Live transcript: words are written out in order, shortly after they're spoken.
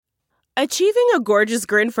Achieving a gorgeous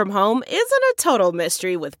grin from home isn't a total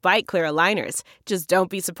mystery with Bite Clear aligners. Just don't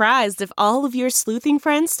be surprised if all of your sleuthing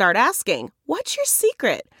friends start asking, "What's your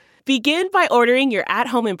secret?" Begin by ordering your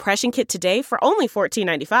at-home impression kit today for only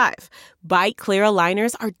 $14.95. Bite Clear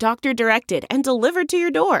aligners are doctor-directed and delivered to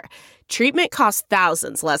your door. Treatment costs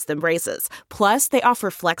thousands less than braces. Plus, they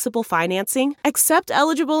offer flexible financing, accept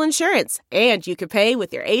eligible insurance, and you can pay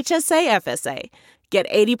with your HSA FSA. Get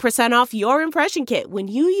 80% off your impression kit when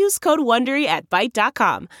you use code WONDERY at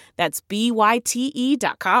Byte.com. That's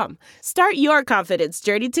BYTE.com. Start your confidence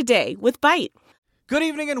journey today with Byte. Good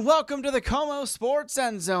evening and welcome to the Como Sports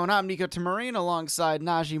End Zone. I'm Nico Tamarine alongside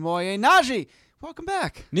Najee Moye. Najee, welcome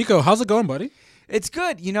back. Nico, how's it going, buddy? It's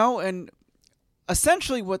good, and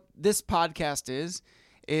essentially what this podcast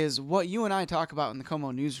is what you and I talk about in the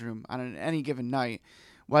Como newsroom on any given night.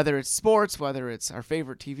 Whether it's sports, whether it's our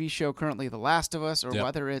favorite TV show currently, The Last of Us, or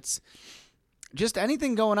whether it's just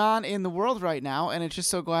anything going on in the world right now. And it's just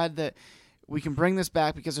so glad that we can bring this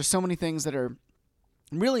back because there's so many things that are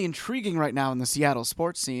really intriguing right now in the Seattle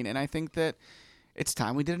sports scene. And I think that it's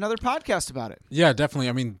time we did another podcast about it. Yeah, definitely.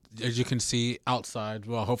 I mean, as you can see outside,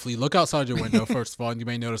 well, hopefully you look outside your window, first of all, and you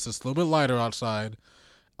may notice it's a little bit lighter outside.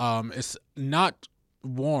 It's not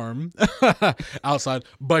warm outside,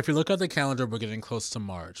 but if you look at the calendar, we're getting close to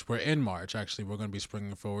March. We're in March, actually. We're going to be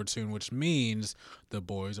springing forward soon, which means the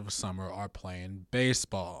boys of summer are playing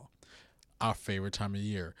baseball, our favorite time of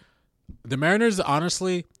year. The Mariners,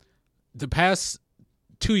 honestly, the past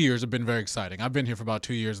 2 years have been very exciting. I've been here for about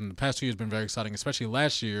 2 years, and the past 2 years have been very exciting, especially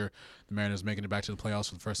last year, the Mariners making it back to the playoffs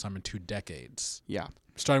for the first time in 2 decades. Yeah.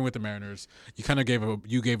 Starting with the Mariners, you kind of gave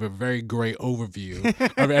a very great overview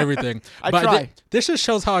of everything. I try. This just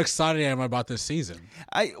shows how excited I am about this season.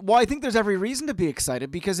 I think there's every reason to be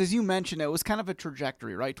excited because, as you mentioned, it was kind of a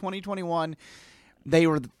trajectory, right? 2021, they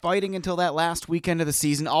were fighting until that last weekend of the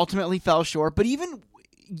season, ultimately fell short. But even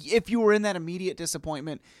if you were in that immediate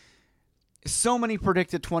disappointment, so many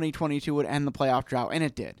predicted 2022 would end the playoff drought, and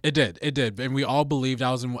it did. It did. And we all believed.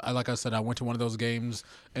 Like I said, I went to one of those games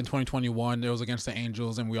in 2021. It was against the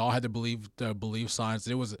Angels, and we all had to believe the belief signs.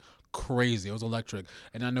 It was crazy. It was electric.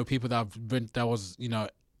 And I know people that was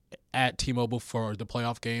at T-Mobile for the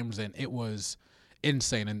playoff games, and it was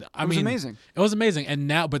insane. And it was amazing. It was amazing. And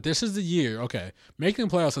now, but this is the year. Okay, making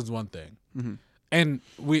playoffs is one thing, and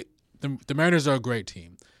the Mariners are a great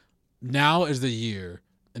team. Now is the year.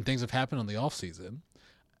 And things have happened on the offseason.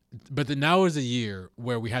 But now is a year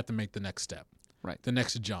where we have to make the next step. Right. The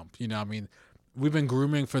next jump. We've been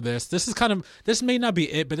grooming for this. This may not be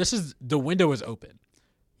it, but the window is open.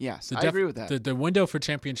 Yes, I agree with that. The window for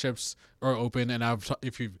championships are open, and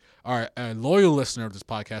if you are a loyal listener of this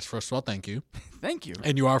podcast, first of all, thank you. Thank you.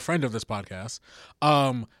 And you are a friend of this podcast.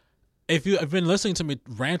 If you have been listening to me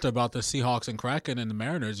rant about the Seahawks and Kraken and the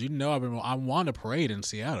Mariners, I want a parade in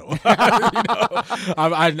Seattle.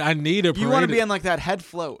 I need a parade. You want to be in like that head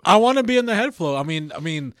float. I want to be in the head float. I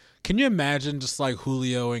mean, can you imagine just like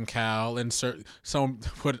Julio and Cal and someone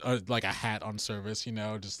put like a hat on service,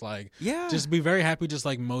 just be very happy, just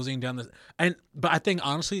like moseying down but I think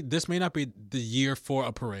honestly, this may not be the year for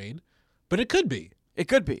a parade, but it could be. It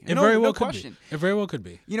could be. It very well could be. It very well could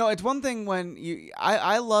be. It's one thing when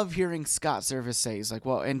I love hearing Scott Service say, he's like,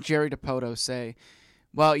 and Jerry DiPoto say,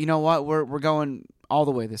 well, you know what, we're going all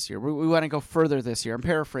the way this year. We want to go further this year. I'm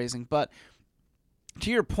paraphrasing, but to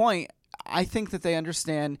your point, I think that they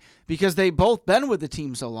understand because they both been with the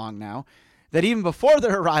team so long now that even before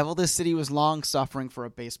their arrival, this city was long suffering for a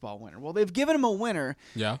baseball winner. Well, they've given him a winner.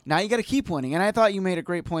 Yeah. Now you got to keep winning. And I thought you made a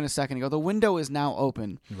great point a second ago. The window is now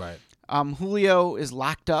open. Right. Julio is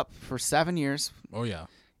locked up for 7 years. Oh, yeah.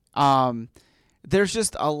 There's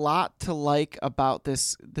just a lot to like about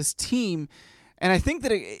this team. And I think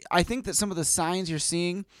that some of the signs you're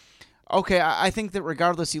seeing, I think that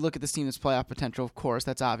regardless, you look at this team as playoff potential, of course,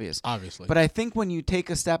 that's obvious. Obviously. But I think when you take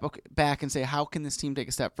a step back and say, how can this team take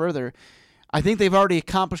a step further, I think they've already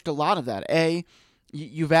accomplished a lot of that.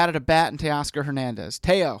 You've added a bat in Teoscar Hernandez.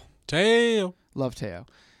 Teo. Love Teo.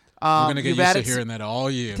 We're going to get used to hearing that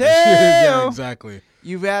all year. Yeah, exactly.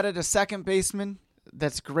 You've added a second baseman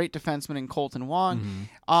that's a great defenseman in Colton Wong.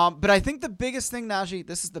 But I think the biggest thing, Najee,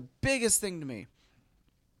 this is the biggest thing to me,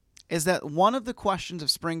 is that one of the questions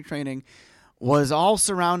of spring training was all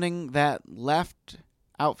surrounding that left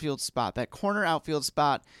outfield spot, that corner outfield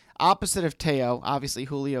spot opposite of Teo, obviously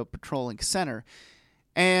Julio patrolling center.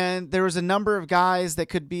 And there was a number of guys that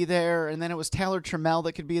could be there, and then it was Taylor Trammell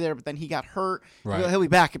that could be there, but then he got hurt. Right. He'll be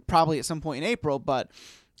back probably at some point in April, but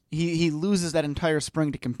he loses that entire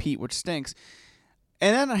spring to compete, which stinks.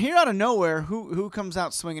 And then here out of nowhere, who comes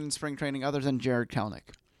out swinging in spring training other than Jared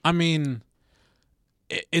Kelenic? I mean,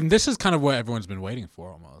 and this is kind of what everyone's been waiting for,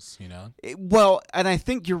 almost. Well, and I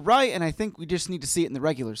think you're right, and I think we just need to see it in the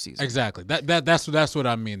regular season. Exactly. That's what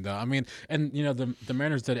I mean, though. I mean, and the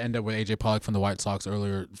Mariners did end up with AJ Pollock from the White Sox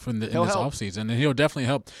earlier in this offseason, and he'll definitely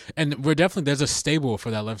help. And there's a stable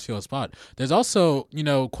for that left field spot. There's also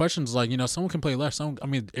questions like someone can play left.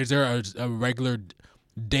 Is there a regular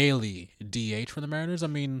daily DH for the Mariners? I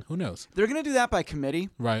mean, who knows? They're going to do that by committee,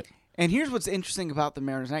 right? And here's what's interesting about the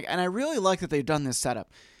Mariners, and I really like that they've done this setup.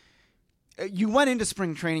 You went into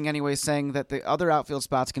spring training anyway saying that the other outfield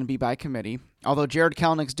spot's going to be by committee, although Jared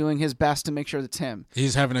Kelenich's doing his best to make sure that's him.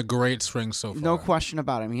 He's having a great spring so far. No question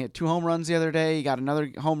about him. He hit 2 home runs the other day. He got another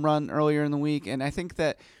home run earlier in the week, and I think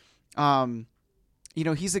that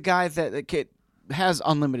he's a guy that has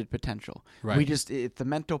unlimited potential. Right. It's the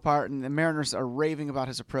mental part, and the Mariners are raving about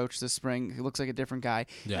his approach this spring. He looks like a different guy.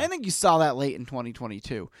 Yeah. And I think you saw that late in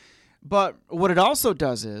 2022. But what it also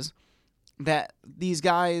does is that these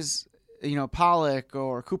guys, Pollock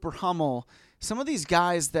or Cooper Hummel, some of these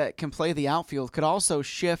guys that can play the outfield could also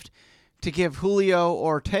shift to give Julio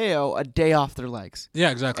or Teo a day off their legs. Yeah,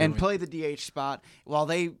 exactly. And play the DH spot while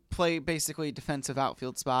they play basically a defensive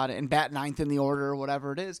outfield spot and bat 9th in the order or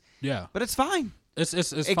whatever it is. Yeah. But it's fine. It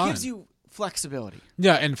fine. Gives you flexibility.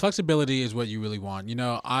 Yeah, and flexibility is what you really want.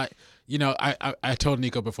 I told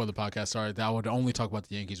Nico before the podcast started that I would only talk about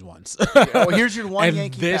the Yankees once. Well, here's your one and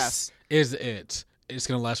Yankee this pass. Is it. It's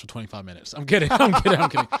gonna last for 25 minutes. I'm kidding.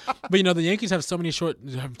 But the Yankees have so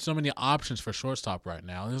many options for shortstop right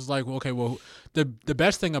now. It's like, the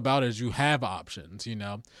best thing about it is you have options.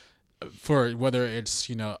 For whether it's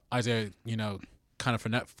Isaiah kind of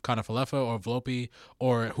Falefa or Volpe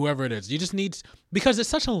or whoever it is. You just need, because it's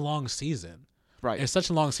such a long season. Right. It's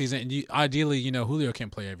such a long season, and ideally, Julio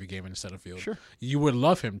can't play every game in the center field. Sure. You would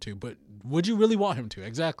love him to, but would you really want him to?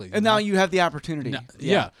 Exactly. And now you have the opportunity.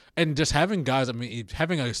 Yeah. And just having guys,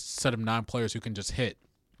 having a set of 9 players who can just hit,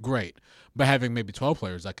 great. But having maybe 12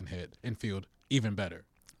 players that can hit in field, even better.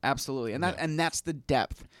 Absolutely. And that's the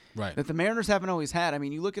depth right. that the Mariners haven't always had. I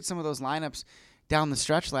mean, you look at some of those lineups down the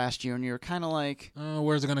stretch last year, and you're kind of like,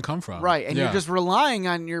 where's it going to come from? Right. And you're just relying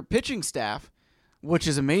on your pitching staff, which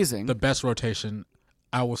is amazing. The best rotation,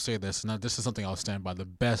 I will say this, and this is something I'll stand by, the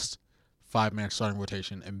best 5-man starting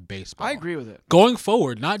rotation in baseball. I agree with it. Going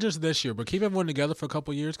forward, not just this year, but keep everyone together for a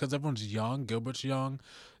couple years because everyone's young. Gilbert's young.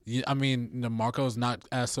 Marco's not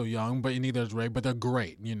as so young, but neither is Ray, but they're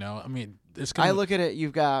great, it's gonna I look at it,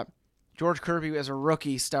 you've got George Kirby as a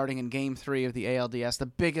rookie starting in Game 3 of the ALDS, the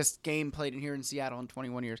biggest game played here in Seattle in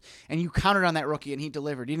 21 years. And you counted on that rookie, and he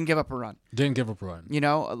delivered. He didn't give up a run.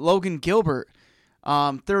 Logan Gilbert,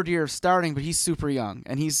 third year of starting, but he's super young.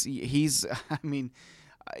 And he's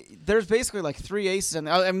there's basically like 3 aces.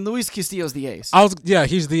 Luis Castillo's the ace.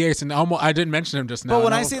 He's the ace. And I didn't mention him just now. But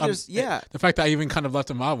when I say the fact that I even kind of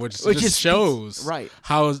left him out, which just shows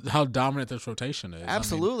how dominant this rotation is.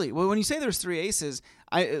 Absolutely. Well, when you say there's 3 aces,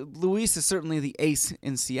 Luis is certainly the ace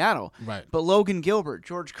in Seattle. Right. But Logan Gilbert,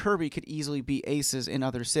 George Kirby could easily be aces in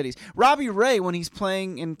other cities. Robbie Ray, when he's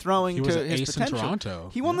playing and throwing to his potential, in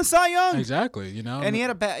Toronto. He won the Cy Young. Exactly. And he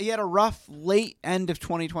had a rough late end of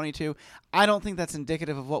 2022. I don't think that's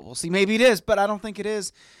indicative of what we'll see. Maybe it is, but I don't think it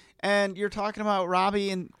is. And you're talking about Robbie,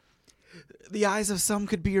 and the eyes of some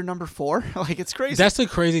could be your number 4. Like, it's crazy. That's a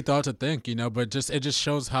crazy thought to think, but it just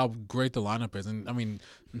shows how great the lineup is. And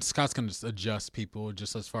Scott's gonna just adjust people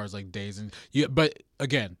just as far as like days and but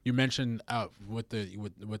again, you mentioned with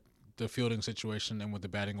the fielding situation and with the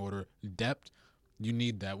batting order depth, you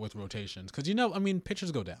need that with rotations because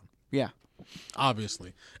pitchers go down. Yeah.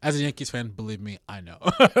 Obviously, as a Yankees fan, believe me, I know.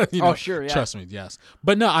 Sure, yeah. Trust me, yes.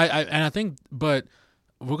 But no,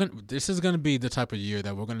 this is gonna be the type of year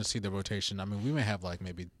that we're gonna see the rotation. We may have like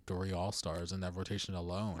maybe 3 All-Stars in that rotation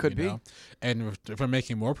alone. Could be. And if we're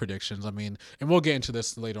making more predictions, and we'll get into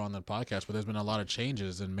this later on in the podcast, but there's been a lot of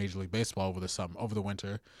changes in Major League Baseball over the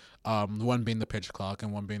winter. One being the pitch clock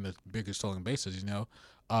and one being the biggest stolen bases.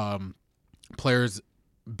 Players,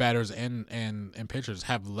 batters, and pitchers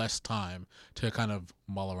have less time to kind of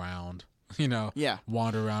mull around.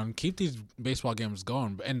 Wander around, keep these baseball games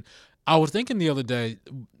going. And I was thinking the other day,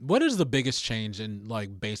 what is the biggest change in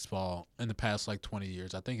like baseball in the past like 20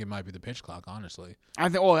 years? I think it might be the pitch clock, honestly. I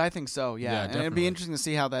think so, yeah. And it'd be interesting to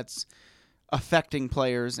see how that's affecting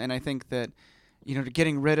players. And I think that,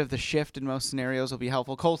 getting rid of the shift in most scenarios will be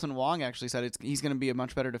helpful. Colton Wong actually said he's going to be a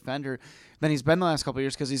much better defender than he's been the last couple of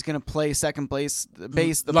years because he's going to play second base,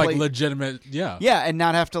 legitimate, yeah. Yeah, and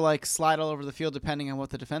not have to like slide all over the field depending on what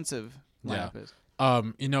the defensive lineup is.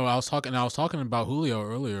 I was talking about Julio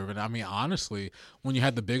earlier, and I mean, honestly, when you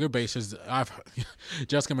had the bigger bases,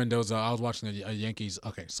 Jessica Mendoza. I was watching a Yankees.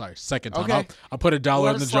 Okay, sorry, second time. Okay. I'll put $1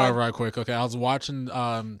 Let in the us jar slide. right quick. Okay, I was watching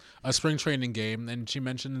a spring training game, and she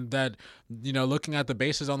mentioned that looking at the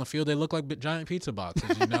bases on the field, they look like giant pizza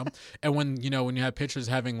boxes. And when you have pitchers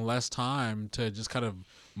having less time to just kind of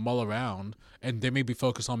mull around, and they may be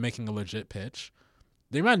focused on making a legit pitch.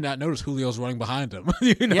 They might not notice Julio's running behind him,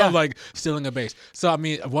 like stealing a base. So, I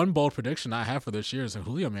mean, one bold prediction I have for this year is that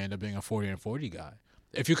Julio may end up being a 40-40 guy.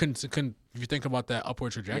 If you if you think about that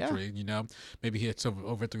upward trajectory, maybe he hits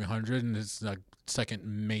over 300 in his second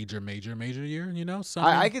major year, So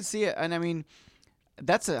I could see it, and I mean,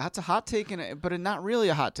 that's a hot take, but not really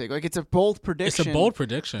a hot take. Like, it's a bold prediction. It's a bold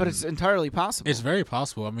prediction, but it's entirely possible. It's very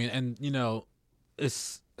possible. I mean, and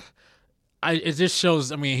it just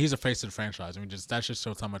shows. I mean, he's a face of the franchise. I mean, that just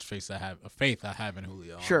shows how much faith I have in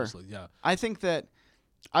Julio. Sure. Honestly. Yeah. I think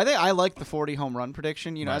I like the 40 home run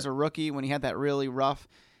prediction. Right. As a rookie, when he had that really rough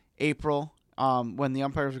April, when the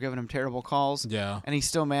umpires were giving him terrible calls. Yeah. And he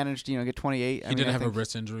still managed, to get 28. He did have a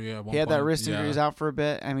wrist injury at one point. He had that wrist injury. He was out for a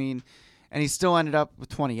bit. I mean, and he still ended up with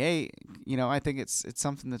 28. I think it's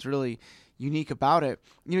something that's really unique about it.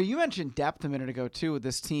 You mentioned depth a minute ago too with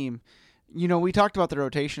this team. We talked about the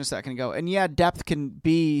rotation a second ago, and depth can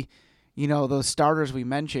be, those starters we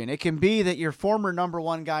mentioned. It can be that your former number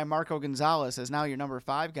 1 guy, Marco Gonzalez, is now your number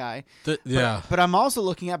 5 guy. But I'm also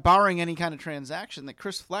looking at, barring any kind of transaction, that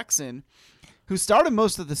Chris Flexen, who started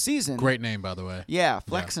most of the season. Great name, by the way. Yeah,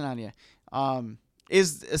 flexing on you.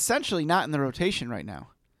 Is essentially not in the rotation right now.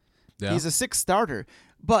 Yeah. He's a 6th starter.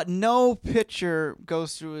 But no pitcher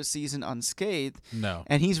goes through a season unscathed. No.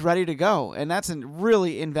 And he's ready to go. And that's a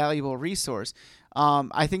really invaluable resource.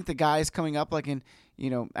 I think the guys coming up like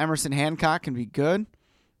Emerson Hancock can be good.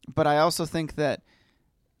 But I also think that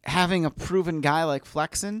having a proven guy like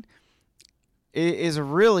Flexen is a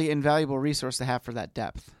really invaluable resource to have for that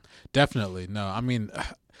depth. Definitely. No, I mean,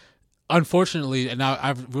 unfortunately, and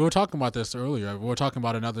now we were talking about this earlier. We were talking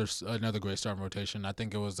about another great starting rotation. I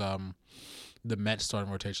think it was the Mets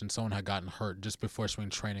starting rotation. Someone had gotten hurt just before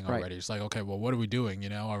spring training already. Right. It's like, okay, well, what are we doing?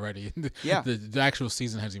 Already. Yeah. the actual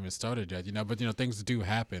season hasn't even started yet. But things do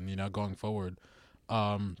happen. Going forward.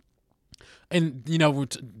 And we're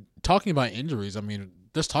talking about injuries. I mean,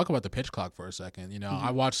 let's talk about the pitch clock for a second. Mm-hmm.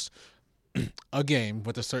 I watched a game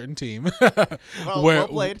with a certain team well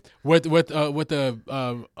played. with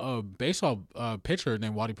a baseball pitcher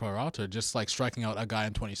named Wadi Peralta just like striking out a guy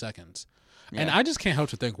in 20 seconds. Yeah. And I just can't help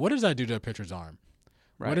to think, what does that do to a pitcher's arm?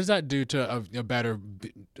 Right. What does that do to a batter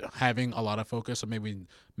having a lot of focus, or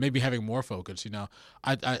maybe having more focus?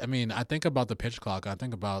 I mean, I think about the pitch clock. I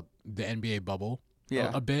think about the NBA bubble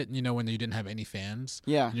a bit. When you didn't have any fans.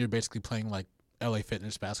 Yeah, and you're basically playing like LA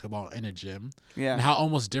Fitness basketball in a gym. Yeah, and how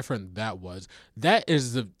almost different that was. That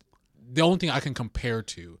is the only thing I can compare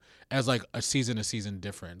to as like a season to season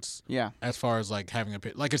difference. Yeah, as far as like having a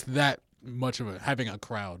pitch, like it's that much of having a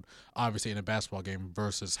crowd, obviously, in a basketball game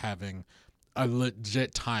versus having a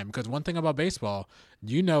legit time. Because one thing about baseball,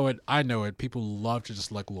 I know it, people love to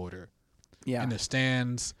just like loiter in the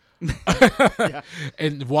stands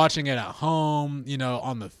and watching it at home,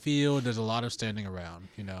 on the field. There's a lot of standing around,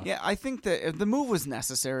 Yeah, I think that if the move was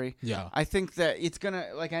necessary. Yeah. I think that it's going to,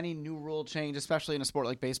 like any new rule change, especially in a sport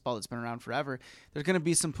like baseball that's been around forever, there's going to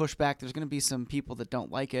be some pushback. There's going to be some people that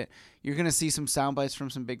don't like it. You're going to see some sound bites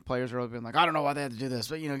from some big players who are being like, I don't know why they had to do this,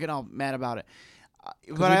 but, get all mad about it.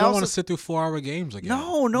 But I don't want to sit through 4-hour games again.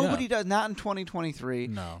 No, nobody does. Not in 2023.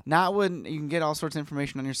 No. Not when you can get all sorts of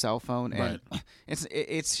information on your cell phone. And right.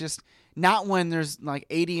 It's just not when there's like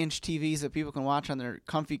 80-inch TVs that people can watch on their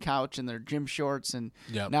comfy couch and their gym shorts and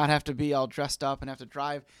not have to be all dressed up and have to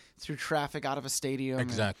drive through traffic out of a stadium.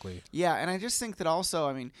 Exactly. And I just think that also,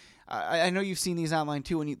 I mean, I know you've seen these online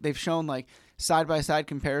too, and they've shown like side-by-side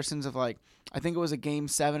comparisons of like, I think it was a Game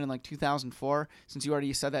 7 in like 2004. Since you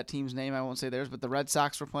already said that team's name, I won't say theirs, but the Red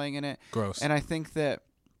Sox were playing in it. Gross. And I think that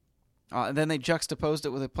then they juxtaposed it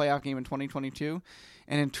with a playoff game in 2022.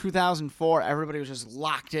 And in 2004, everybody was just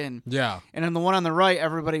locked in. Yeah. And in the one on the right,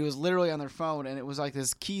 everybody was literally on their phone, and it was like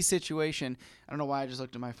this key situation. I don't know why I just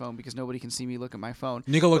looked at my phone, because nobody can see me look at my phone.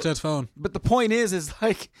 Nico looked at his phone. But the point is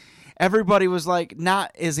like everybody was like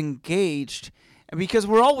not as engaged, because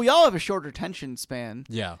we all have a short attention span.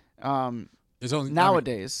 Yeah. It's only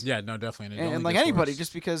nowadays. No, definitely. And like anybody,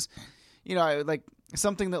 just because, like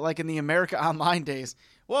something that like in the America Online days,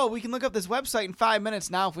 well, we can look up this website in 5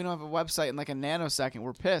 minutes. Now, if we don't have a website in like a nanosecond,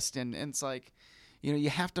 we're pissed. And it's like, you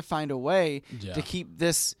have to find a way to keep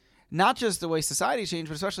this, not just the way society changed,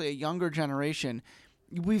 but especially a younger generation.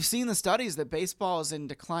 We've seen the studies that baseball is in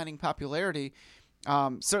declining popularity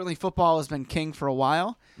Certainly football has been king for a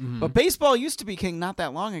while, but baseball used to be king not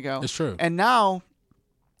that long ago. It's true. And now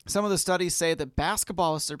some of the studies say that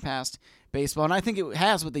basketball has surpassed baseball, and I think it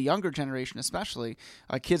has with the younger generation, especially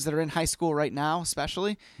kids that are in high school right now,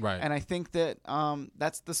 especially. Right. And I think that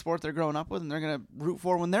that's the sport they're growing up with, and they're going to root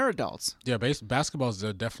for when they're adults. Yeah, basketball is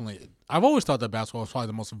definitely. I've always thought that basketball was probably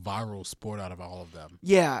the most viral sport out of all of them.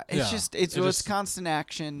 Yeah, it's Yeah. just it's constant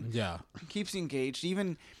action. Yeah. It keeps you engaged,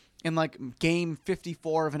 even in like game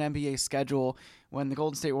 54 of an NBA schedule. When the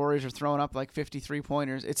Golden State Warriors are throwing up like 53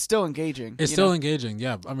 pointers, it's still engaging. It's still engaging,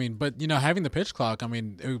 yeah. I mean, but having the pitch clock, I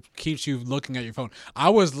mean, it keeps you looking at your phone.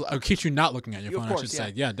 It keeps you not looking at your phone, course, I should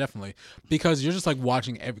say. Yeah, definitely, because you're just like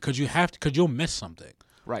watching because you'll miss something.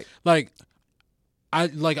 Right. Like, I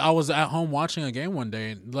was at home watching a game one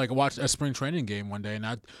day, and I watched a spring training game one day, and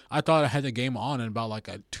I thought I had the game on, and about like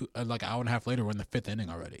an hour and a half later, we're in the 5th inning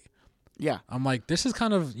already. Yeah. I'm like, this is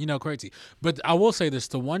kind of, crazy. But I will say this,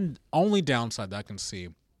 the one only downside that I can see,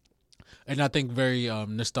 and I think very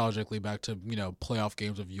nostalgically back to, playoff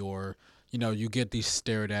games of yore, you get these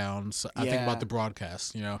stare downs. I think about the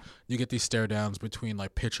broadcast, you get these stare downs between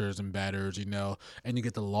like pitchers and batters, and you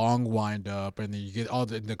get the long wind up, and then you get all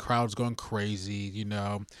the crowds going crazy,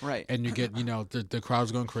 Right. and you get, the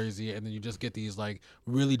crowds going crazy, and then you just get these like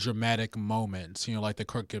really dramatic moments, like the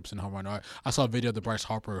Kirk Gibson home run. I saw a video of the Bryce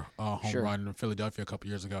Harper home run in Philadelphia a couple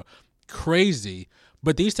years ago. Crazy.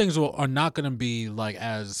 But these things are not going to be like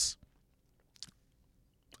as...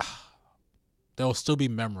 They'll still be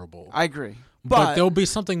memorable. I agree. But there'll be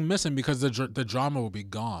something missing because the drama will be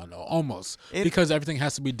gone, almost. Because everything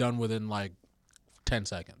has to be done within like 10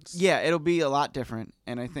 seconds. Yeah, it'll be a lot different.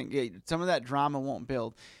 And I think some of that drama won't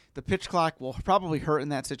build. The pitch clock will probably hurt in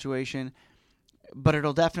that situation, but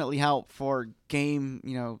it'll definitely help for game,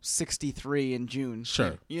 63 in June.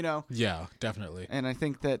 Sure. Yeah, definitely. And I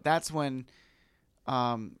think that's when,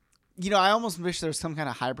 I almost wish there was some kind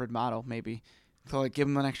of hybrid model maybe. To like give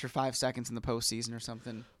them an extra 5 seconds in the postseason or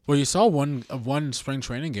something. Well, you saw one spring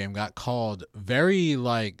training game got called very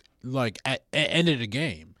ended a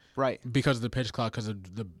game, right? Because of the pitch clock, because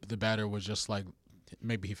the batter was just like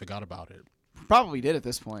maybe he forgot about it. Probably did at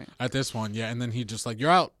this point. At this one, yeah, and then he just like you're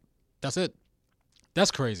out. That's it. That's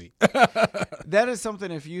crazy. That is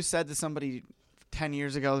something. If you said to somebody 10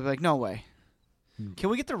 years ago, they'd be like, "No way." Can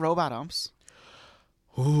we get the robot umps?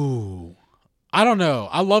 Ooh. I don't know.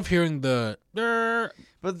 I love hearing the.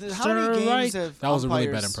 But how many games have that was a really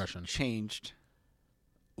bad impression. Changed?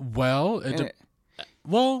 Well,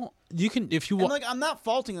 you can if you want. I'm not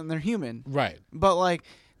faulting them; they're human, right? But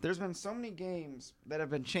there's been so many games that have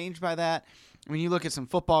been changed by that. When you look at some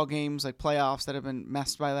football games, like playoffs, that have been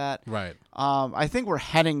messed by that. Right. I think we're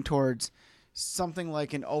heading towards something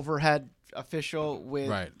like an overhead official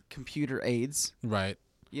with computer aids. Right.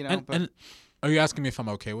 And are you asking me if I'm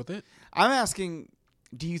okay with it? I'm asking,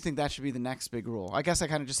 do you think that should be the next big rule? I guess I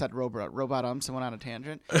kind of just said robot umps and went on a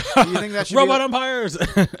tangent. Do you think that should robot umpires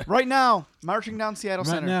right now marching down Seattle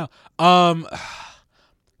Center? Right now,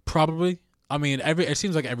 probably. I mean, it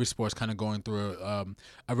seems like every sport's kind of going through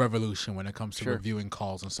a revolution when it comes to reviewing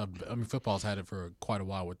calls and stuff. I mean, football's had it for quite a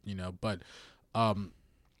while with but and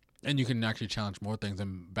you can actually challenge more things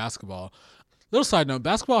than basketball. Little side note,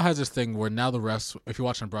 basketball has this thing where now the refs, if you're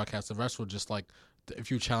watching a broadcast, the refs will just if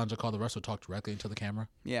you challenge a call, the refs will talk directly into the camera.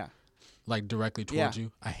 Yeah. Like directly towards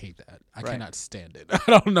you. I hate that. I cannot stand it. I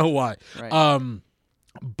don't know why. Right.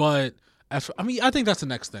 But I think that's the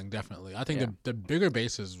next thing, definitely. I think the bigger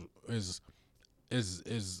base is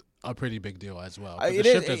a pretty big deal as well.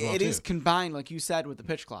 It is combined, like you said, with the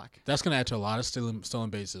pitch clock. That's going to add to a lot of stolen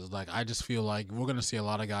bases. I just feel like we're going to see a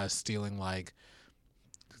lot of guys stealing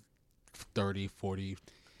 30, 40,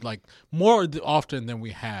 more often than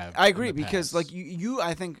we have. I agree because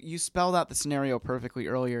I think you spelled out the scenario perfectly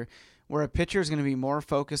earlier, where a pitcher is going to be more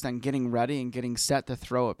focused on getting ready and getting set to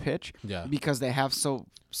throw a pitch. Yeah. Because they have so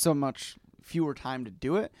much fewer time to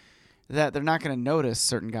do it that they're not going to notice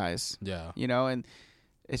certain guys. Yeah. And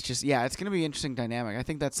it's just it's going to be an interesting dynamic. I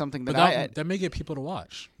think that's something that that may get people to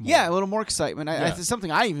watch. More. Yeah, a little more excitement. It's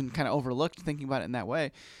something I even kind of overlooked thinking about it in that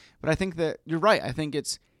way. But I think that you're right. I think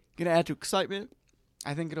it's going to add to excitement.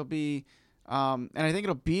 I think it'll be, and I think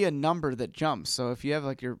it'll be a number that jumps. So if you have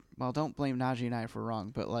don't blame Najee and I if we're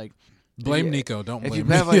wrong, but blame Nico. Don't blame me. If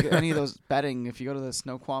you have any of those betting, if you go to the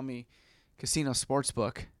Snoqualmie Casino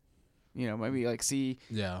Sportsbook, maybe see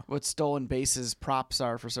what stolen bases props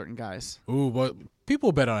are for certain guys. Ooh, but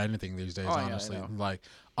people bet on anything these days, honestly.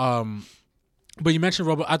 But you mentioned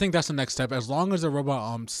robot. I think that's the next step. As long as the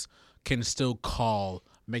robot umps can still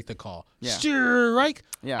make the call. Yeah. Strike.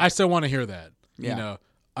 Yeah. I still want to hear that. Yeah.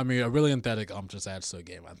 I mean, a really emphatic just adds to a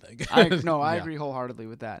game, I think. I Yeah. agree wholeheartedly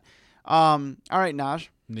with that. All right, Naj.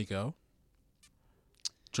 Nico.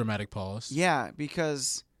 Dramatic pause. Yeah,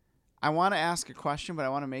 because I want to ask a question, but I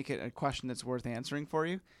want to make it a question that's worth answering for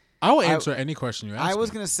you. I will answer any question you ask I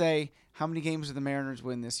was me. going to say, how many games do the Mariners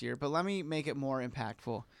win this year? But let me make it more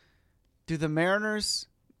impactful. Do the Mariners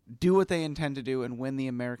do what they intend to do and win the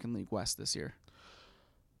American League West this year?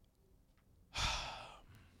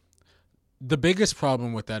 The biggest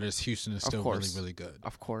problem with that is Houston is Of still really, course. really good.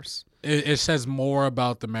 Of course. It says more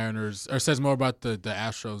about the Mariners, or says more about the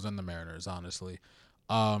Astros than the Mariners, honestly.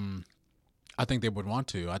 I think they would want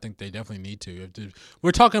to. I think they definitely need to.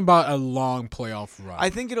 We're talking about a long playoff run. I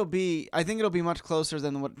think it'll be much closer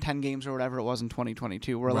than what 10 games or whatever it was in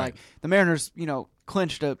 2022, where Right. like the Mariners,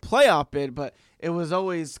 clinched a playoff bid, but it was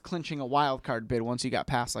always clinching a wild card bid once you got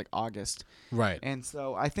past like August. Right. And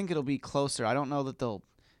so I think it'll be closer. I don't know that they'll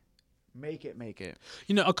make it.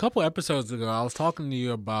 A couple episodes ago, I was talking to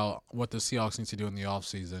you about what the Seahawks need to do in the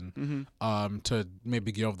offseason to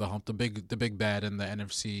maybe get over the hump. The big bad in the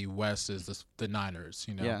NFC West is the Niners,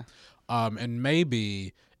 Yeah. And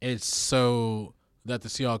maybe it's so that the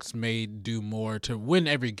Seahawks may do more to win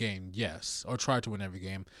every game, yes, or try to win every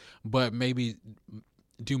game, but maybe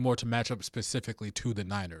do more to match up specifically to the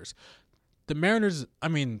Niners. The Mariners,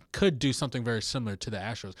 could do something very similar to the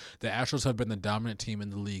Astros. The Astros have been the dominant team in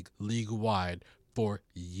the league-wide for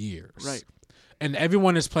years. Right. And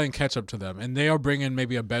everyone is playing catch-up to them, and they are bringing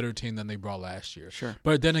maybe a better team than they brought last year. Sure.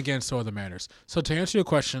 But then again, so are the Mariners. So to answer your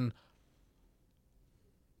question,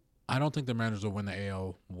 I don't think the Mariners will win the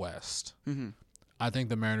AL West. Mm-hmm. I think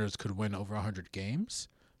the Mariners could win over 100 games.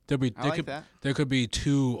 There could be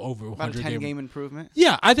 2 over 100 About a 10 games. game improvement.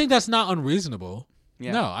 Yeah, I think that's not unreasonable.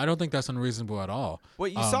 Yeah. No, I don't think that's unreasonable at all. Well,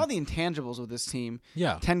 you saw the intangibles with this team.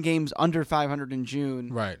 Yeah. 10 games under 500 in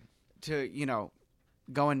June. Right. To,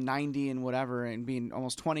 going 90 and whatever and being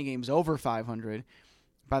almost 20 games over 500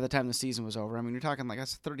 by the time the season was over. I mean, you're talking like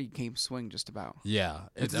that's a 30-game swing just about. Yeah.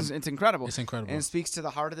 It's incredible. It's incredible. And it speaks to the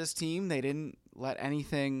heart of this team. They didn't let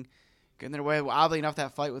anything get in their way. Well, oddly enough,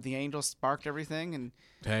 that fight with the Angels sparked everything, and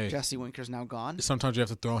Hey, Jesse Winker's now gone. sometimes you have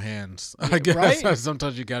to throw hands. Yeah, I guess right?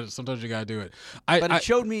 sometimes you got to do it. But it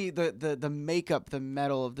showed me the makeup, the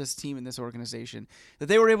metal of this team and this organization, that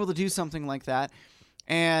they were able to do something like that.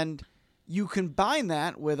 And you combine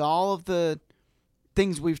that with all of the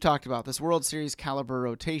things we've talked about, this World Series caliber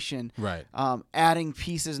rotation, Right. Adding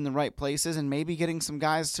pieces in the right places and maybe getting some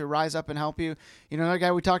guys to rise up and help you. Another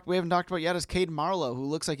guy we haven't talked about yet is Cade Marlowe, who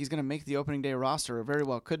looks like he's going to make the opening day roster, or very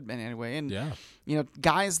well could anyway. And Yeah.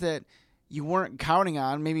 Guys that you weren't counting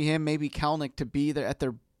on, maybe him, maybe Kelnick, to be there at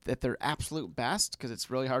their absolute best, because it's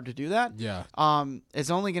really hard to do that. Yeah. It's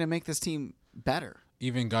only going to make this team better.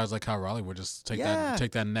 Even guys like Kyle Raleigh would just take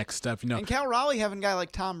that next step. And Cal Raleigh having a guy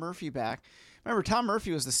like Tom Murphy back. Remember, Tom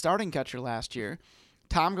Murphy was the starting catcher last year.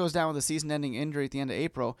 Tom goes down with a season-ending injury at the end of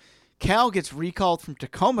April. Cal gets recalled from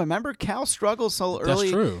Tacoma. Remember, Cal struggled so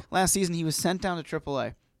early last season. He was sent down to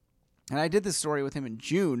AAA. And I did this story with him in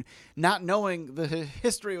June, not knowing the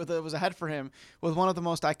history that was ahead for him with one of the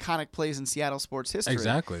most iconic plays in Seattle sports history.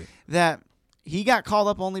 Exactly. That he got called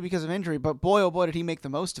up only because of injury, but boy, oh boy, did he make the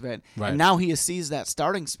most of it. Right. And now he has seized that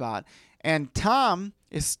starting spot. And Tom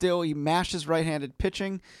is still, he mashes right-handed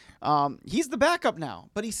pitching. He's the backup now,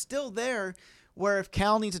 but he's still there, where if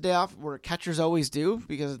Cal needs a day off, where catchers always do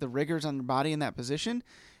because of the rigors on their body in that position,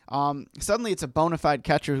 suddenly it's a bona fide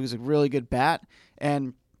catcher who's a really good bat,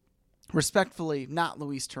 and respectfully, not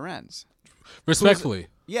Luis Torrens. Respectfully.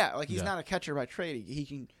 He's not a catcher by trade. He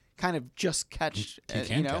can kind of just catch. He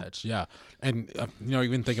can catch, yeah. And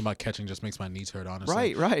even thinking about catching just makes my knees hurt,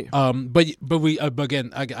 honestly. Right. But we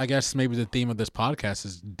again, I guess maybe the theme of this podcast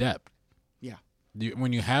is depth. Yeah.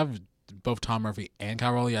 When you have both Tom Murphy and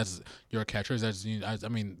Kyle Raleigh as your catchers,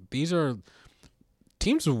 these are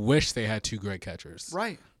teams wish they had 2 great catchers,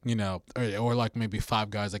 Right. Or like maybe 5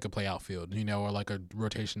 guys that could play outfield, or like a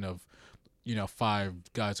rotation of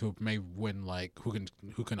 5 guys who may win, like who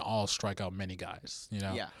can all strike out many guys,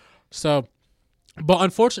 Yeah. So, but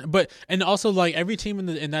unfortunately, and also like every team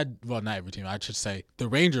in that, well, not every team, I should say, the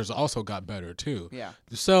Rangers also got better too. Yeah.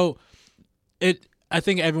 So, I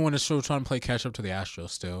think everyone is still trying to play catch up to the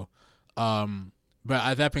Astros still.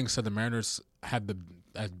 But that being said, the Mariners have the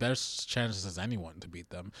best chances as anyone to beat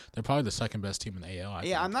them. They're probably the second best team in the AL. I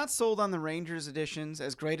think. I'm not sold on the Rangers additions,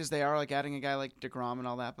 as great as they are, like adding a guy like DeGrom and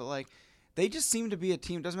all that, but like, they just seem to be a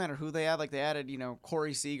team. Doesn't matter who they add. Like they added,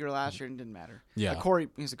 Corey Seager last year, and it didn't matter. Yeah. Corey,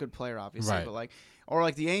 he's a good player, obviously, Right. but Or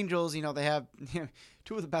like the Angels, they have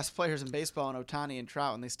two of the best players in baseball in Ohtani and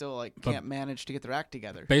Trout, and they still can't manage to get their act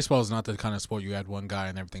together. Baseball is not the kind of sport you add one guy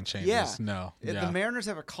and everything changes. Yeah. No. The Mariners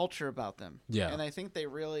have a culture about them. Yeah. And I think they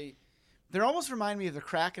almost remind me of the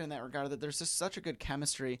Kraken in that regard, that there's just such a good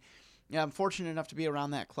chemistry. Yeah, I'm fortunate enough to be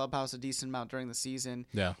around that clubhouse a decent amount during the season.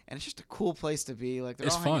 Yeah. And it's just a cool place to be. Like, they're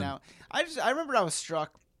It's all hanging fun. out. I remember I was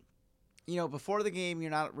struck. Before the game, you're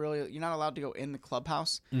not allowed to go in the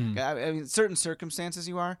clubhouse. I mean, certain circumstances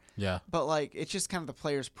you are. Yeah. But it's just kind of the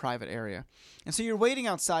player's private area, and so you're waiting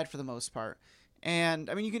outside for the most part. And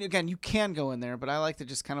I mean, you can go in there, but I like to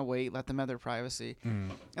just kind of wait, let them have their privacy.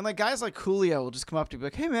 And guys like Julio will just come up to you, be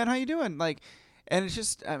like, "Hey man, how you doing?" And it's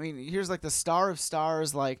just, I mean, here's the star of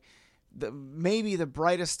stars, maybe the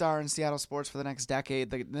brightest star in Seattle sports for the next decade,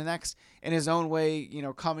 the next in his own way,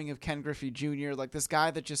 coming of Ken Griffey Jr., this guy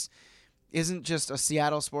that just isn't just a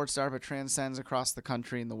Seattle sports star, but transcends across the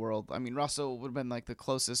country and the world. I mean, Russell would have been the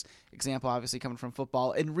closest example, obviously coming from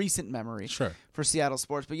football in recent memory for Seattle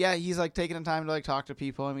sports. But yeah, he's taking the time to talk to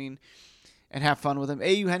people. I mean, and have fun with him.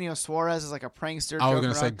 Eugenio Suarez is a prankster. I was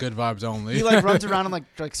gonna say good vibes only. He runs around and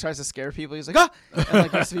tries to scare people. He's ah, and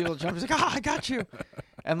gets people to jump. He's I got you.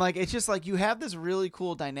 And it's just you have this really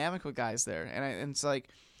cool dynamic with guys there, and it's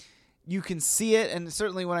you can see it. And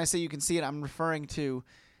certainly when I say you can see it, I'm referring to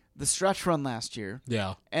the stretch run last year.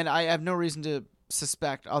 Yeah. And I have no reason to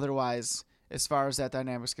suspect otherwise as far as that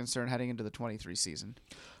dynamic's concerned heading into the 23 season.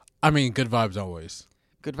 I mean, good vibes always.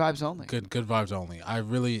 Good vibes only. Good vibes only. I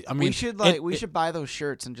mean, we should should buy those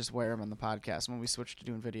shirts and just wear them on the podcast when we switch to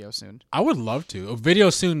doing video soon. I would love to.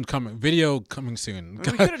 Video coming soon. I mean, we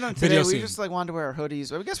could have done today. We just wanted to wear our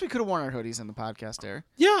hoodies. I guess we could have worn our hoodies in the podcast there.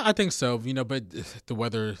 Yeah, I think so. But the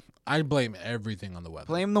weather, I blame everything on the weather.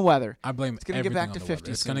 Blame the weather. I blame It's going to get back to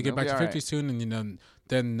 50 It's soon. going to get back to 50 right. soon, and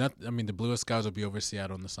then the blue skies will be over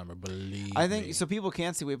Seattle in the summer. Believe I think me. so. People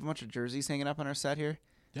can't see. We have a bunch of jerseys hanging up on our set here.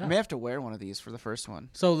 Yeah. I may have to wear one of these for the first one.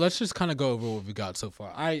 So let's just kind of go over what we got so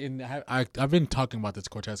far. I've been talking about this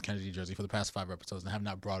Cortez Kennedy jersey for the past 5 episodes and have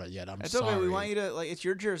not brought it yet. It's sorry. okay. We want you to it's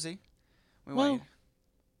your jersey.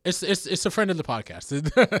 It's a friend of the podcast.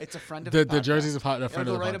 It's a friend of the podcast. The jersey's a friend of the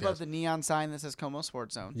podcast. Right above the neon sign that says Como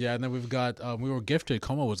Sports Zone. Yeah, and then we've got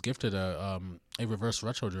Como was gifted a reverse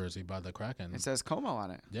retro jersey by the Kraken. It says Como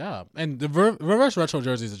on it. Yeah, and the reverse retro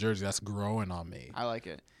jersey is a jersey that's growing on me. I like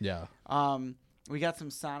it. Yeah. We got some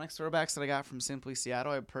Sonics throwbacks that I got from Simply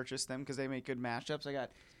Seattle. I purchased them because they make good mashups. I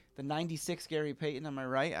got the 96 Gary Payton on my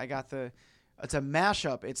right. I got it's a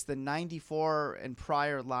mashup. It's the 94 and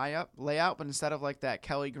prior layout, but instead of that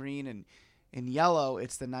Kelly green and in yellow,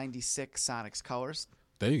 it's the 96 Sonics colors.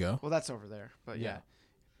 There you go. Well, that's over there, but yeah.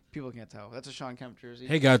 People can't tell. That's a Sean Kemp jersey.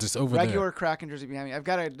 Hey guys, it's over Regular there. Kraken jersey behind me. I've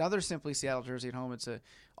got another Simply Seattle jersey at home. It's a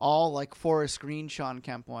all forest green Sean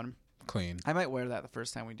Kemp one. Clean. I might wear that the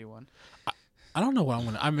first time we do one. I don't know what I'm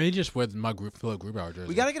gonna. I may just wear my Philip Grubauer jersey.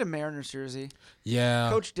 We got to get a Mariners jersey. Yeah.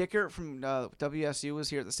 Coach Dickert from WSU was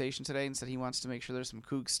here at the station today and said he wants to make sure there's some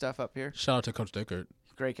Cougs stuff up here. Shout out to Coach Dickert.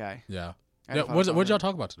 Great guy. Yeah. Yeah, what did y'all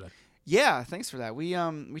talk about today? Yeah, thanks for that. We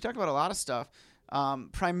talked about a lot of stuff.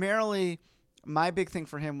 Primarily, my big thing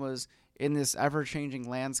for him was in this ever-changing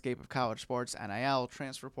landscape of college sports, NIL,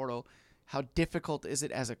 transfer portal, how difficult is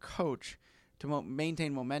it as a coach to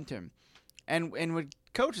maintain momentum? And what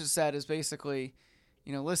Coach has said is basically,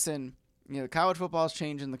 listen, college football is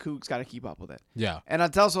changing. The Cougs got to keep up with it. Yeah. And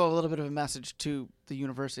it's also a little bit of a message to the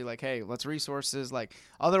university, hey, let's resources.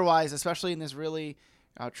 Otherwise, especially in this really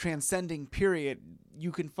transcending period,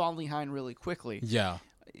 you can fall behind really quickly. Yeah.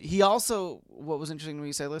 He also, what was interesting to me,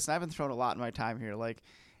 he said, listen, I've been thrown a lot in my time here.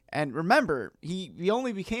 And remember, he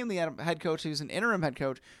only became the head coach. He was an interim head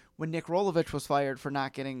coach when Nick Rolovich was fired for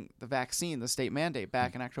not getting the vaccine, the state mandate,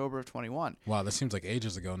 back in October of 21. Wow, that seems like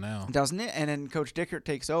ages ago now. Doesn't it? And then Coach Dickert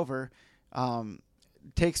takes over,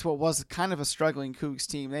 takes what was kind of a struggling Cougs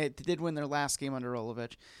team. They did win their last game under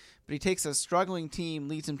Rolovich, but he takes a struggling team,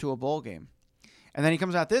 leads them to a bowl game. And then he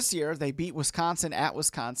comes out this year. They beat Wisconsin at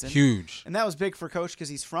Wisconsin. Huge. And that was big for Coach because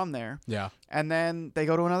he's from there. Yeah. And then they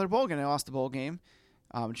go to another bowl game. They lost the bowl game,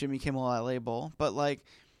 Jimmy Kimmel LA Bowl. But,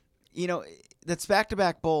 that's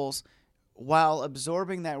back-to-back bowls while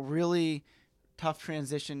absorbing that really tough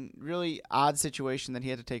transition, really odd situation that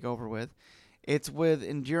he had to take over with. It's with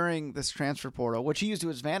enduring this transfer portal, which he used to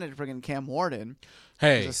his advantage, bringing Cam Ward in.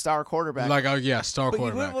 Hey. As a star quarterback. Star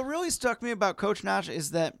quarterback. What really struck me about Coach Notch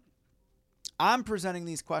is that I'm presenting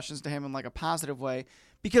these questions to him in a positive way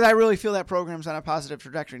because I really feel that program's on a positive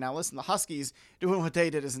trajectory. Now, listen, the Huskies doing what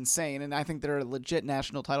they did is insane, and I think they're a legit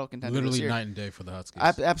national title contender this Literally year. night and day for the Huskies.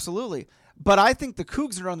 Absolutely. But I think the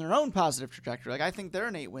Cougs are on their own positive trajectory. I think they're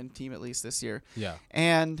an 8-win team at least this year. Yeah.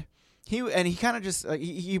 And he kind of just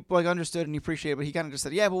he like understood and he appreciated, but he kind of just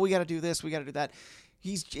said, yeah, but we got to do this, we got to do that.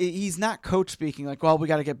 He's not coach speaking like, well, we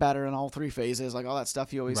got to get better in all three phases, like all that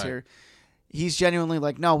stuff you always hear. He's genuinely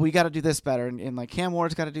like, no, we got to do this better, and like Cam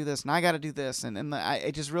Ward's got to do this, and I got to do this, and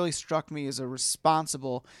it just really struck me as a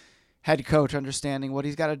responsible head coach understanding what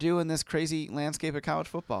he's got to do in this crazy landscape of college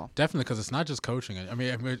football. Definitely, because it's not just coaching. I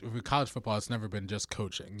mean, with college football, it's never been just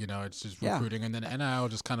coaching. You know, it's just recruiting, and then NIL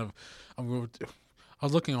just kind of. I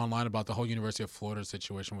was looking online about the whole University of Florida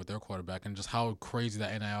situation with their quarterback and just how crazy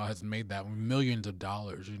that NIL has made that millions of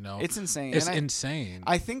dollars. You know, it's insane. It's insane.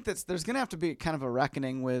 I think that there's going to have to be kind of a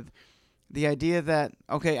reckoning with the idea that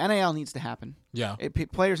NIL needs to happen. Yeah,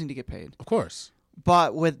 players need to get paid, of course,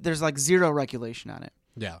 but there's like zero regulation on it.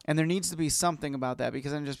 Yeah. And there needs to be something about that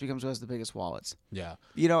because then it just becomes who has the biggest wallets. Yeah.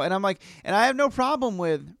 You know, and I'm like, and I have no problem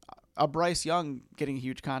with a Bryce Young getting a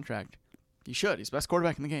huge contract. He should. He's the best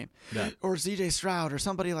quarterback in the game. Yeah. Or CJ Stroud or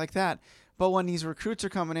somebody like that. But when these recruits are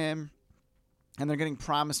coming in and they're getting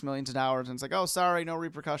promised millions of dollars and it's like, oh, sorry, no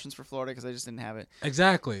repercussions for Florida because I just didn't have it.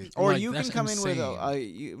 Exactly. Or like, you can come insane.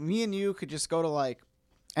 in with me and you could just go to like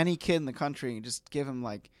any kid in the country and just give him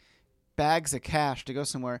like bags of cash to go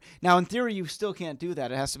somewhere. Now, in theory, you still can't do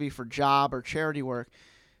that. It has to be for job or charity work.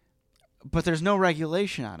 But there's no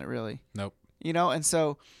regulation on it, really. Nope. You know, and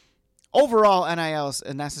so overall, NIL is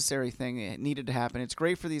a necessary thing. It needed to happen. It's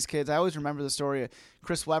great for these kids. I always remember the story of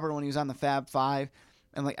Chris Webber when he was on the Fab Five,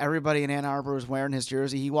 and like everybody in Ann Arbor was wearing his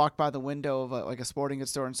jersey. He walked by the window of a sporting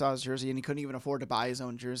goods store and saw his jersey, and he couldn't even afford to buy his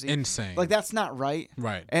own jersey. Insane. Like, that's not right.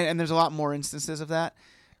 Right. And there's a lot more instances of that.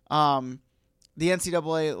 The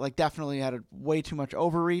NCAA like definitely had a way too much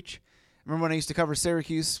overreach. Remember when I used to cover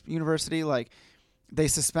Syracuse University? Like, they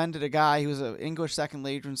suspended a guy who was an English second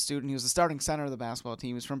language student. He was the starting center of the basketball team.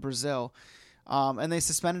 He was from Brazil. And they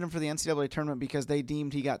suspended him for the NCAA tournament because they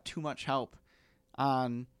deemed he got too much help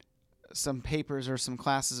on some papers or some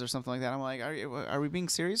classes or something like that. I'm like, are we being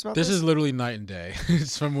serious about this? This is literally night and day.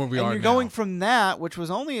 It's from where we are now. And you're going from that, which was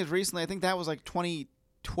only as recently, I think that was like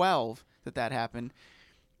 2012 that happened.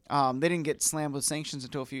 They didn't get slammed with sanctions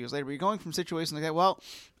until a few years later. But you're going from situations like that, well,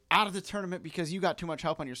 out of the tournament because you got too much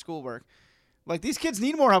help on your schoolwork. Like, these kids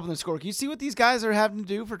need more help in the schoolwork. You see what these guys are having to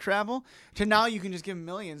do for travel? To now you can just give them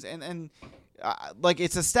millions. And like,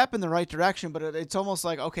 it's a step in the right direction, but it's almost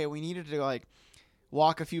like, okay, we needed to, like,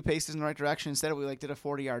 walk a few paces in the right direction instead of we, like, did a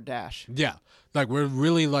 40-yard dash. Yeah. Like, we're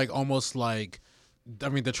really, like, almost like... I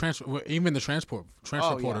mean, the transfer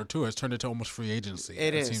portal too has turned into almost free agency.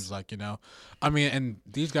 It seems like, you know. I mean, and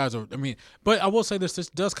these guys are. I mean, but I will say this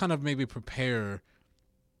does kind of maybe prepare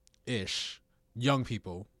young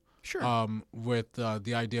people, sure, with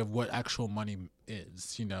the idea of what actual money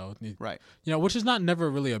is. You know, right? You know, which is not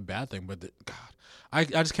never really a bad thing. But God, I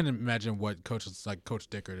just can't imagine what coaches like Coach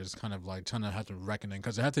Dickert is kind of like trying to have to reckoning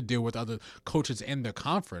because they have to deal with other coaches in the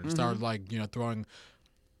conference that are like, you know, throwing.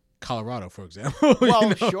 Colorado, for example. Well, you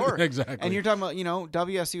know? Sure. Exactly. And you're talking about, you know,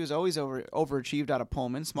 WSU has always overachieved out of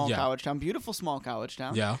Pullman, small Yeah. college town, beautiful small college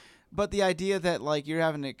town. Yeah. But the idea that, like, you're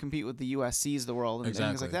having to compete with the USCs of the world and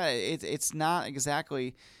things like that, it's not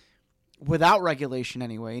exactly without regulation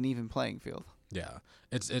anyway, an even playing field. Yeah.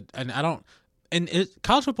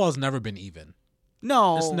 College football has never been even.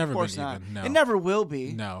 No, it's never of course been not. even. No. It never will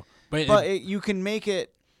be. No. But you can make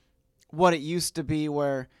it what it used to be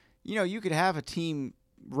where, you know, you could have a team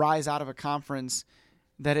rise out of a conference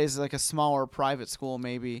that is like a smaller private school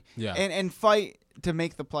maybe and fight to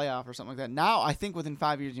make the playoff or something like that. Now, I think within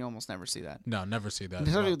 5 years, you almost never see that. No, never see that.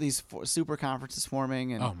 Especially with these super conferences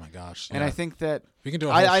forming. And, oh, my gosh. And I think that... We can do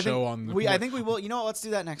a whole show on... I think we will. You know what? Let's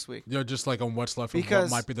do that next week. You know, just like on what's left of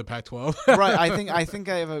what might be the Pac-12. Right. I think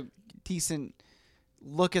I have a decent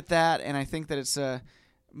look at that, and I think that it's...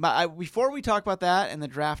 before we talk about that and the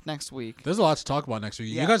draft next week... There's a lot to talk about next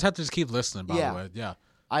week. Yeah. You guys have to just keep listening, by the way. Yeah.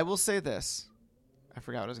 I will say this. I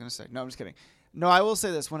forgot what I was going to say. No, I'm just kidding. No, I will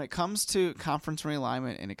say this. When it comes to conference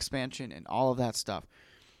realignment and expansion and all of that stuff,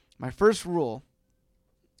 my first rule,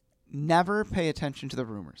 never pay attention to the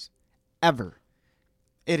rumors. Ever.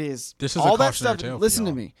 It is this is all a that stuff. Tale listen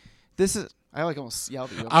to me. This is... I like almost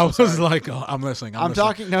yelled at you. I was like, oh, I'm listening. I'm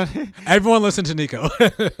talking... No. Everyone listen to Nico.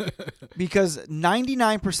 Because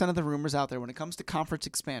 99% of the rumors out there when it comes to conference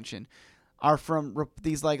expansion are from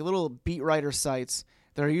these like little beat writer sites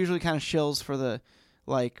that are usually kind of shills for the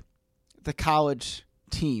college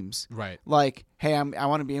teams. Right. Like, hey, I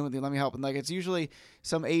want to be in with you. Let me help. And like, it's usually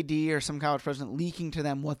some AD or some college president leaking to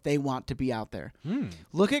them what they want to be out there.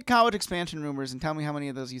 Look at college expansion rumors and tell me how many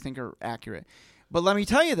of those you think are accurate. But let me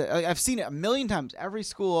tell you that I've seen it a million times. Every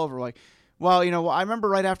school over, like, well, you know, I remember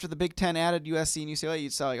right after the Big Ten added USC and UCLA,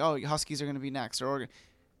 you'd say like, oh, Huskies are going to be next, or Oregon.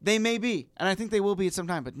 They may be, and I think they will be at some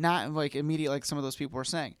time, but not like immediate like some of those people were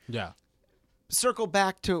saying. Yeah. Circle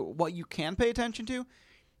back to what you can pay attention to.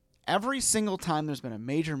 Every single time there's been a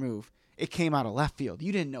major move, it came out of left field.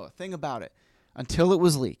 You didn't know a thing about it until it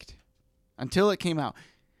was leaked, until it came out.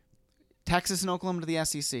 Texas and Oklahoma to the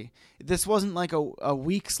SEC. This wasn't like a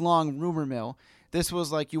weeks-long rumor mill. This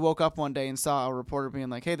was like you woke up one day and saw a reporter being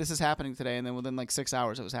like, hey, this is happening today, and then within like 6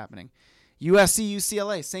 hours it was happening. USC,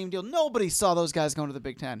 UCLA, same deal. Nobody saw those guys going to the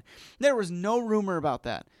Big Ten. There was no rumor about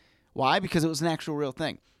that. Why? Because it was an actual real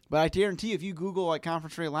thing. But I guarantee you, if you Google like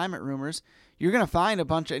conference realignment rumors, you're going to find a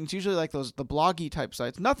bunch of, and it's usually like the bloggy type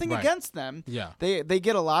sites. Nothing against them. Yeah. They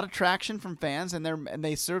get a lot of traction from fans, and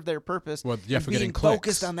they serve their purpose. Well, yeah, for being getting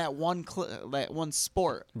focused clicks. on that one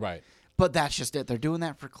sport. Right. But that's just it. They're doing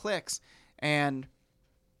that for clicks. And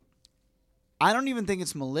I don't even think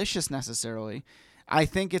it's malicious necessarily. I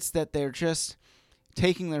think it's that they're just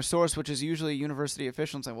taking their source, which is usually a university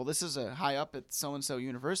official, and saying, well, this is a high up at so-and-so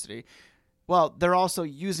university. Well, they're also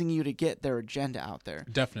using you to get their agenda out there.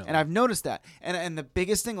 Definitely. And I've noticed that. And the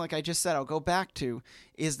biggest thing, like I just said, I'll go back to,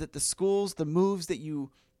 is that the schools, the moves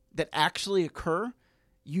that actually occur,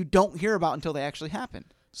 you don't hear about until they actually happen.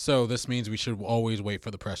 So this means we should always wait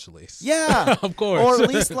for the press release. Yeah. Of course. Or at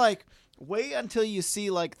least like wait until you see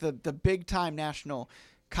like the big time national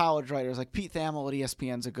college writers, like Pete Thamel at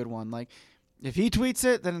ESPN's a good one. Like if he tweets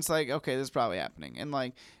it, then it's like, okay, this is probably happening.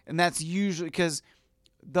 And that's usually because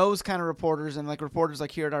those kind of reporters and like reporters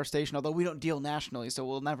like here at our station, although we don't deal nationally, so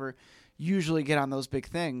we'll never usually get on those big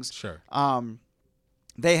things. Sure.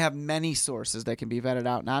 They have many sources that can be vetted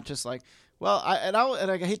out, not just like, well,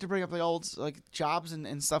 I hate to bring up the old like jobs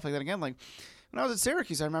and stuff like that again. Like when I was at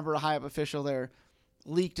Syracuse, I remember a high up official there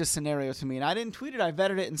leaked a scenario to me, and I didn't tweet it. I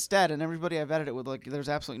vetted it instead, and everybody I vetted it with like, there's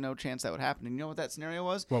absolutely no chance that would happen. And you know what that scenario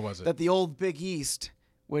was? What was it? That the old Big East,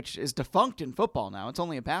 which is defunct in football now, it's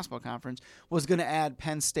only a basketball conference, was going to add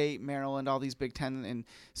Penn State, Maryland, all these Big Ten, and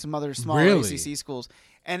some other smaller ACC schools.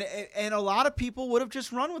 And a lot of people would have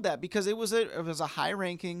just run with that because it was a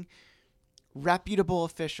high-ranking, reputable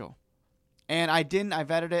official. And I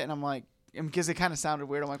vetted it, and I'm like, because it kind of sounded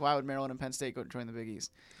weird. I'm like, why would Maryland and Penn State go join the Big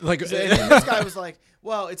East? Like, and this guy was like,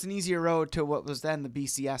 well, it's an easier road to what was then the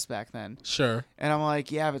BCS back then. Sure. And I'm like,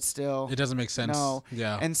 yeah, but still. It doesn't make sense. No.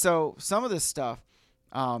 Yeah. And so some of this stuff,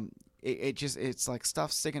 it's like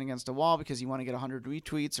stuff sticking against a wall because you want to get 100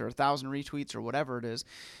 retweets or 1,000 retweets or whatever it is.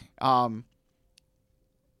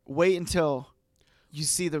 Wait until you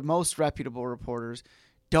see the most reputable reporters.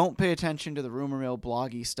 Don't pay attention to the rumor mill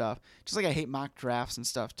bloggy stuff. Just like I hate mock drafts and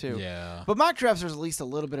stuff too. Yeah. But mock drafts, there's at least a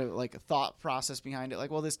little bit of like a thought process behind it.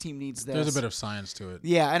 Like, well, this team needs this. There's a bit of science to it.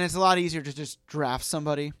 Yeah, and it's a lot easier to just draft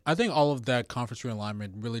somebody. I think all of that conference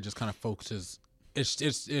realignment really just kind of focuses.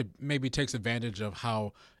 It maybe takes advantage of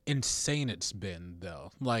how insane it's been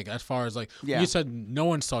though. Like as far as like you said, no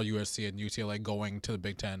one saw USC and UCLA going to the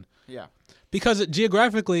Big Ten. Yeah. Because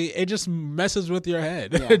geographically, it just messes with your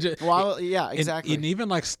head. Yeah. Well, yeah, exactly. And even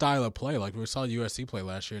like style of play, like we saw USC play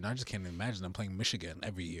last year, and I just can't imagine them playing Michigan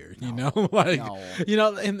every year. You know,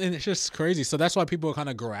 and it's just crazy. So that's why people are kind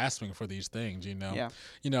of grasping for these things.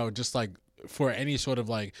 Just like for any sort of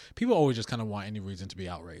like people always just kind of want any reason to be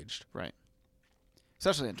outraged, right?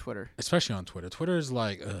 Especially on Twitter. Twitter is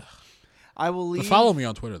like, ugh. I will leave. But follow me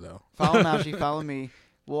on Twitter though. Follow Najee. Follow me.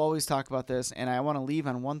 We'll always talk about this, and I want to leave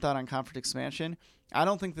on one thought on conference expansion. I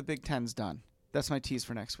don't think the Big Ten's done. That's my tease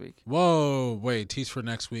for next week. Whoa, wait, tease for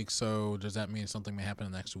next week. So does that mean something may happen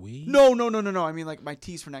next week? No. I mean like my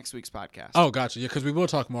tease for next week's podcast. Oh, gotcha. Yeah, because we will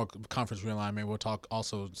talk more conference realignment. We'll talk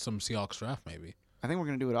also some Seahawks draft maybe. I think we're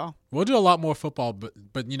gonna do it all. We'll do a lot more football, but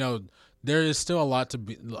there is still a lot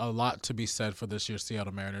to be said for this year's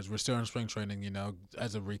Seattle Mariners. We're still in spring training.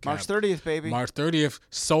 As a recap, March 30th, baby. March 30th,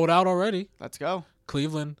 sold out already. Let's go.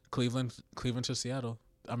 Cleveland to Seattle.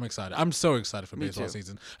 I'm excited. I'm so excited for baseball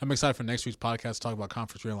season. I'm excited for next week's podcast to talk about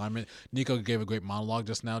conference realignment. Nico gave a great monologue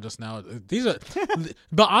just now. These are,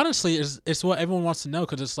 but honestly, it's what everyone wants to know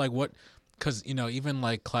because it's like what. Because, even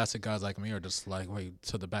like classic guys like me are just like, wait,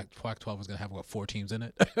 so the Pac-12 is going to have, 4 teams in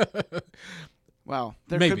it? Well,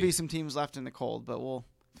 there could be some teams left in the cold, but we'll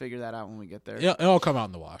figure that out when we get there. Yeah, it'll come out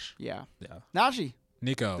in the wash. Yeah. Najee.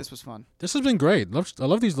 Nico. This was fun. This has been great. I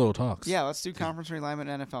love these little talks. Yeah, let's do conference realignment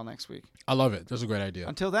NFL next week. I love it. This is a great idea.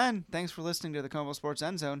 Until then, thanks for listening to the Como Sports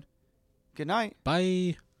End Zone. Good night.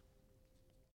 Bye.